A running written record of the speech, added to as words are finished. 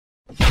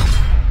Hi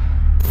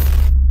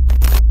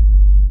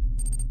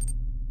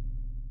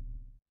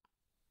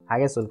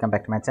guys, welcome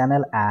back to my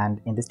channel, and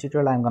in this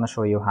tutorial I'm going to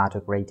show you how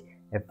to create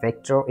a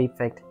vector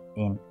effect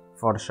in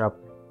Photoshop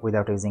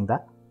without using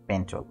the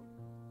pen tool.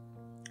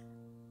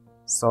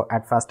 So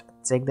at first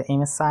check the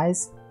image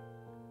size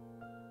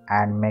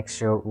and make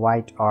sure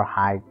white or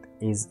height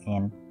is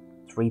in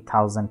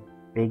 3000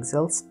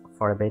 pixels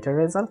for a better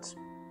result.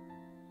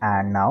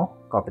 And now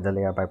copy the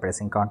layer by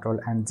pressing Ctrl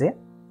and J.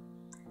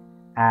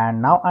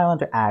 And now I want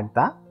to add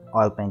the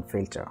oil paint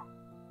filter.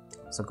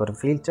 So go to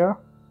filter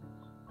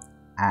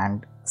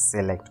and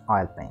select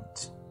oil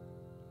paint.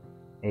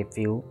 If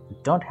you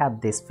don't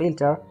have this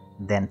filter,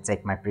 then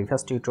check my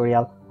previous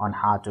tutorial on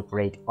how to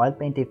create oil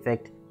paint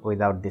effect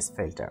without this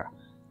filter.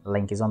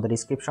 Link is on the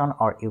description,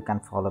 or you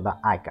can follow the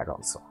icon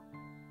also.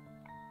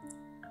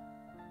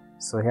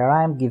 So here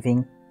I am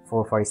giving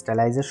 4 for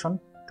stylization,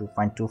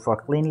 2.2 for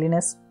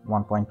cleanliness,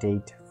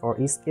 1.8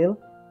 for scale,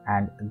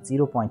 and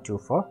 0.2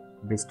 for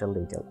Bristol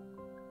detail.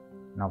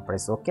 Now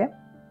press OK,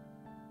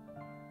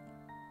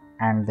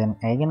 and then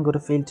again go to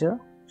filter,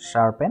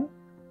 sharpen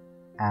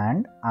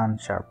and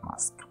unsharp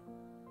mask,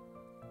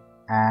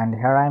 and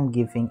here I am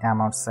giving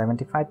amount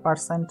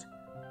 75%,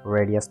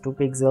 radius 2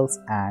 pixels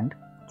and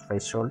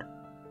threshold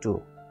 2.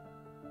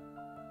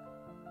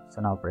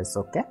 So now press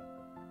OK.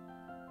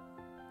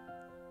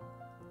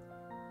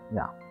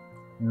 Yeah,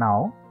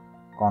 now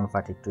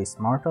convert it to a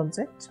smart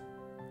object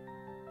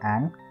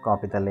and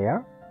copy the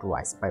layer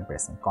twice by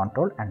pressing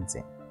Ctrl and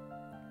J.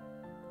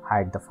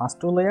 Hide the first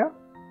two layers,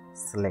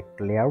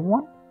 select layer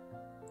 1,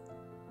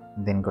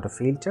 then go to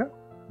filter,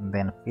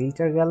 then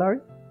filter gallery,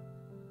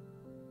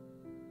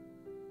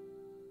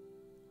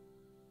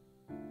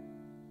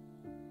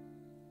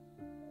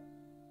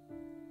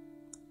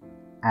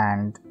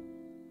 and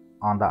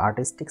on the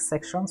artistic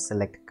section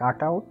select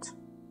cutout,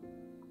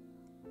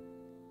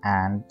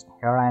 and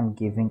here I am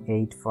giving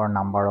 8 for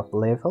number of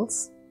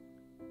levels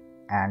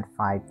and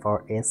 5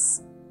 for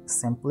S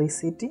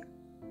simplicity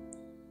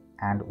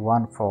and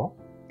 1 for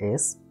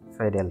S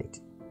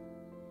fidelity.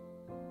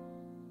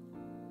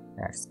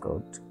 That's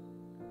good.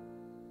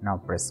 Now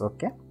press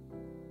OK.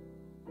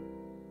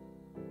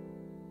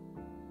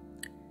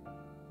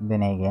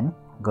 Then again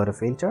go to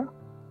filter,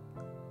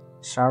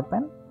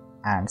 sharpen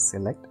and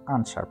select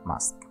unsharp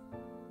mask,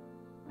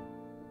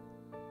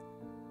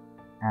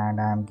 and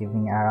I am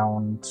giving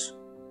around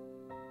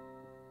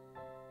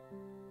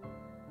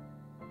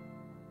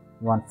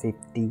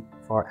 150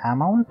 for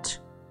amount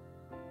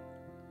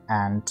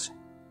and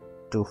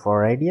 2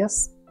 for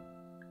radius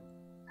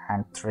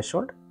and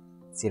threshold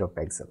 0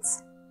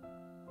 pixels.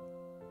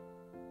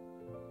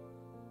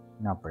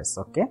 Now press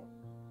OK,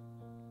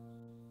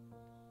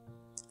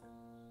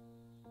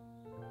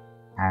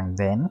 and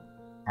then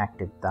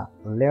activate the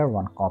layer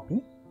 1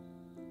 copy,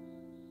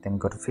 then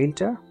go to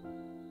filter,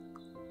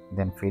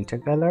 then filter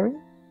gallery,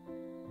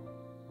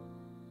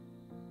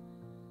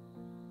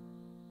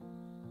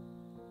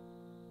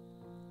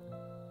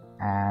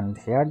 and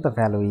here the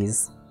value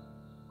is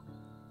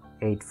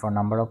 8 for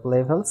number of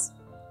levels,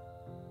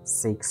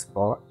 6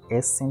 for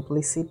S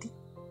simplicity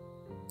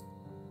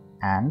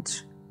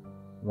and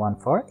 1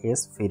 for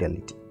S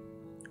fidelity.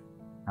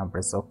 Now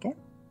press OK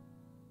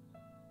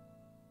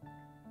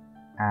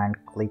and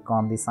click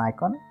on this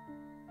icon,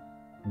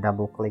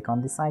 double click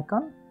on this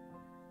icon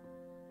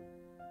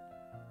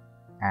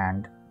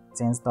and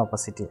change the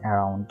opacity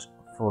around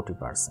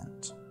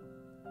 40%.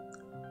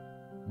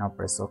 Now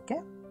press OK.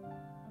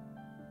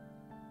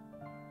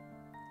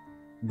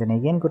 Then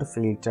again go to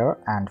filter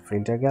and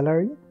filter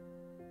gallery,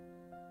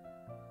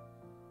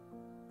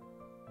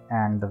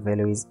 and the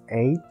value is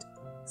 8,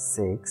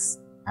 6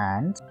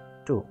 and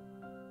 2.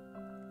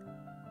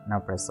 Now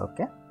press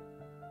OK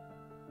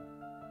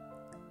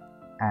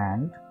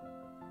and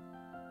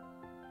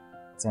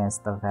change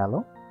the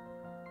value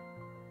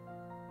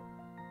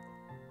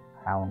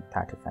around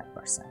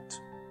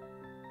 35%.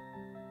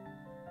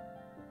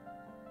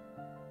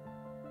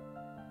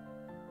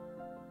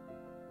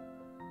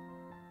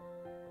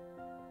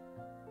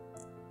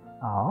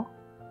 Oh,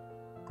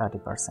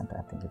 30%,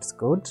 I think it's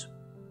good.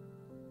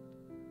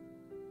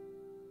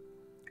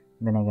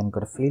 Then again go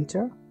to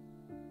filter,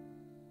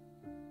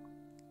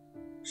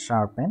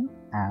 sharpen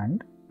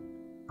and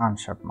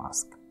unsharp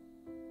mask,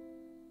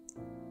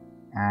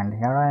 and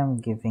here I am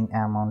giving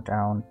amount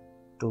around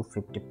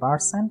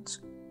 250%,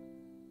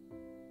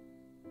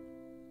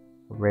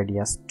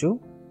 radius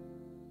 2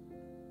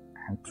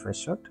 and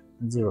threshold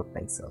 0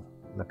 pixel.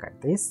 Look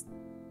at this,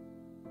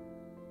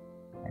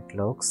 it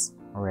looks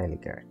really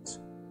great.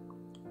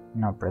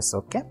 Now press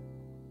OK.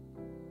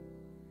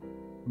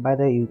 By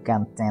the way, you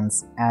can change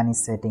any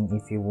setting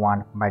if you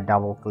want by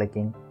double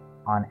clicking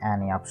on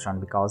any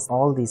option, because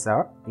all these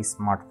are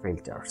smart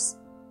filters.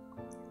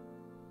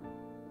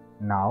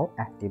 Now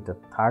activate the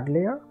third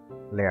layer,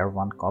 layer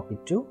 1 copy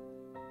 2,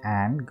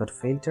 and go to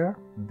filter,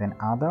 then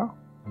other,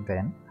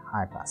 then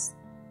high pass,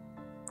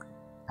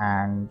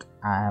 and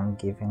I am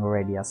giving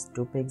radius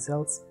 2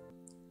 pixels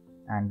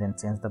and then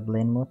change the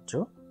blend mode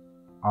to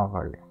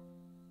overlay.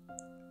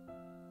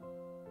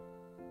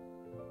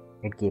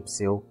 it gives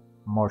you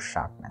more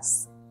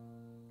sharpness.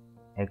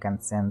 You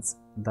can sense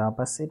the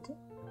opacity.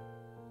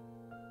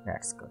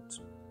 That's good.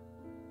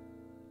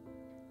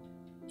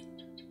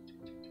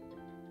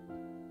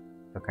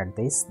 Look at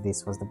this.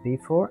 This was the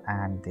before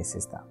and this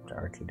is the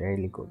after. It's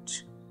really good.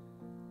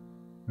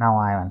 Now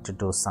I want to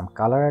do some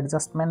color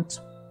adjustment.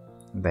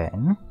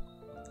 Then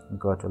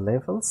go to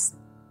levels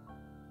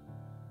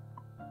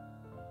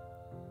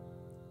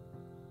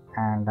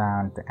and I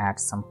want to add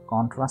some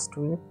contrast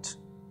to it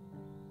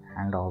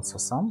and also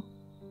some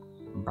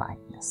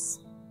brightness.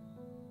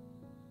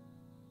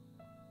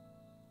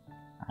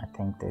 I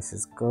think this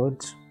is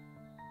good.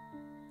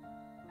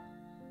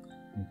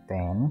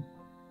 Then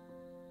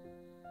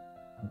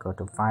go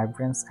to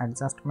vibrance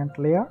adjustment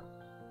layer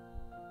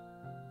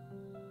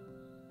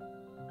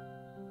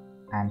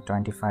and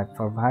 25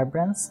 for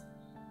vibrance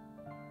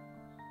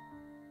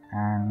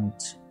and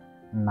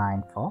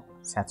 9 for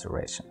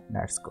saturation.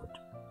 That's good.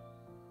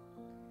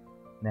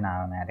 Then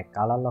I will add a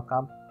color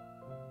lookup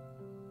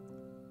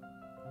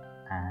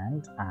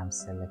and I'm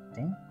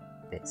selecting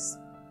this.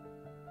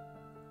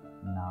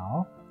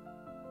 Now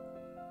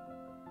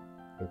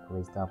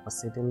decrease the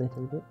opacity a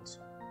little bit.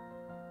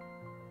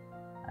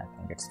 I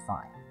think it's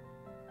fine.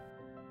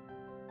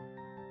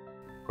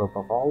 Group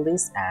of all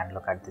this and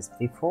look at this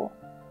before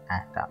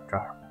and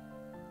after.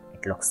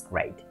 It looks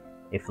great.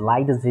 If you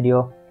like this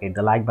video, hit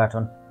the like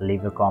button,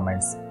 leave your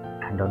comments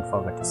and don't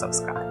forget to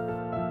subscribe.